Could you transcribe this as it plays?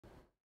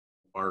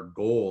our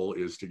goal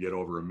is to get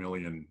over 1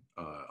 million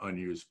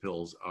unused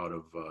pills out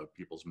of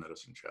people's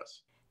medicine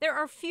chests. There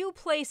are few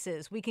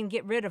places we can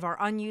get rid of our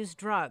unused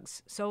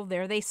drugs, so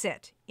there they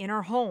sit, in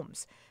our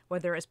homes, where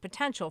there is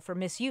potential for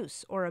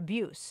misuse or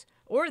abuse.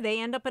 Or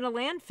they end up in a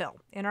landfill,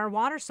 in our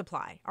water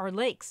supply, our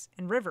lakes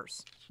and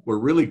rivers. We're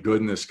really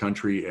good in this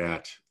country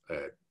at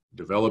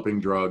developing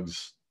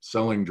drugs,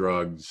 selling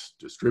drugs,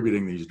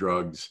 distributing these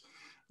drugs.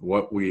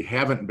 What we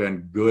haven't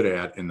been good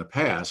at in the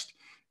past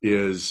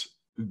is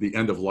the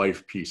end of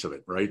life piece of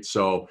it, right?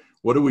 So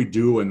what do we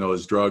do when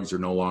those drugs are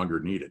no longer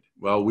needed?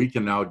 Well, we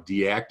can now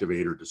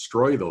deactivate or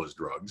destroy those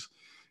drugs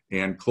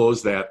and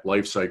close that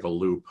life cycle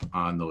loop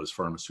on those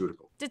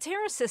pharmaceuticals.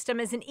 doTERRA System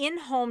is an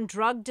in-home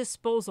drug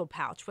disposal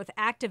pouch with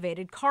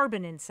activated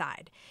carbon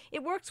inside.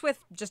 It works with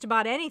just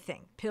about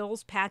anything: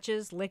 pills,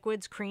 patches,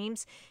 liquids,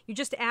 creams. You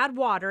just add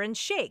water and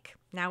shake.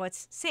 Now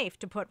it's safe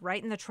to put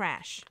right in the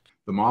trash.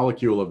 The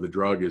molecule of the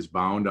drug is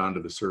bound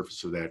onto the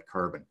surface of that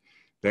carbon.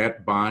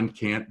 That bond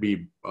can't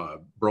be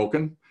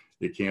broken.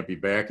 It can't be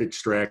back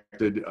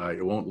extracted.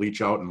 It won't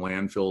leach out in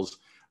landfills.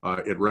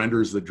 It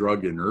renders the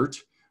drug inert.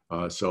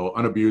 So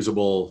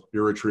unabusable,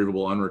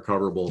 irretrievable,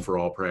 unrecoverable for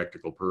all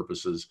practical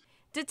purposes.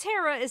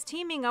 doTERRA is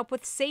teaming up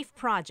with Safe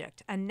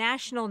Project, a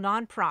national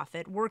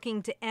nonprofit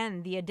working to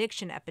end the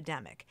addiction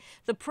epidemic.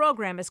 The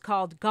program is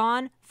called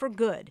Gone for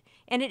Good,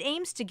 and it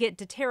aims to get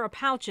doTERRA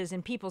pouches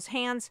in people's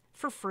hands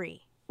for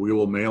free. We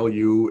will mail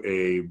you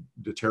a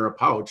doTERRA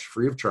pouch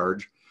free of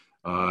charge,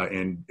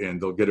 and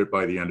they'll get it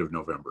by the end of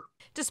November.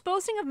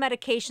 Disposing of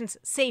medications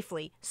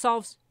safely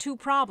solves two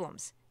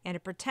problems, and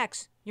it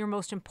protects your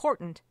most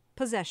important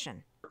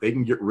possession. They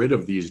can get rid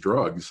of these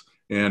drugs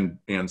and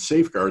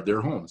safeguard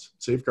their homes,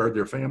 safeguard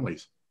their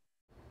families.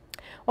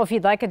 Well, if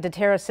you'd like a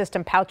doTERRA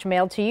System pouch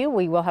mailed to you,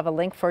 we will have a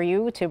link for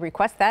you to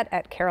request that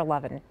at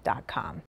care11.com.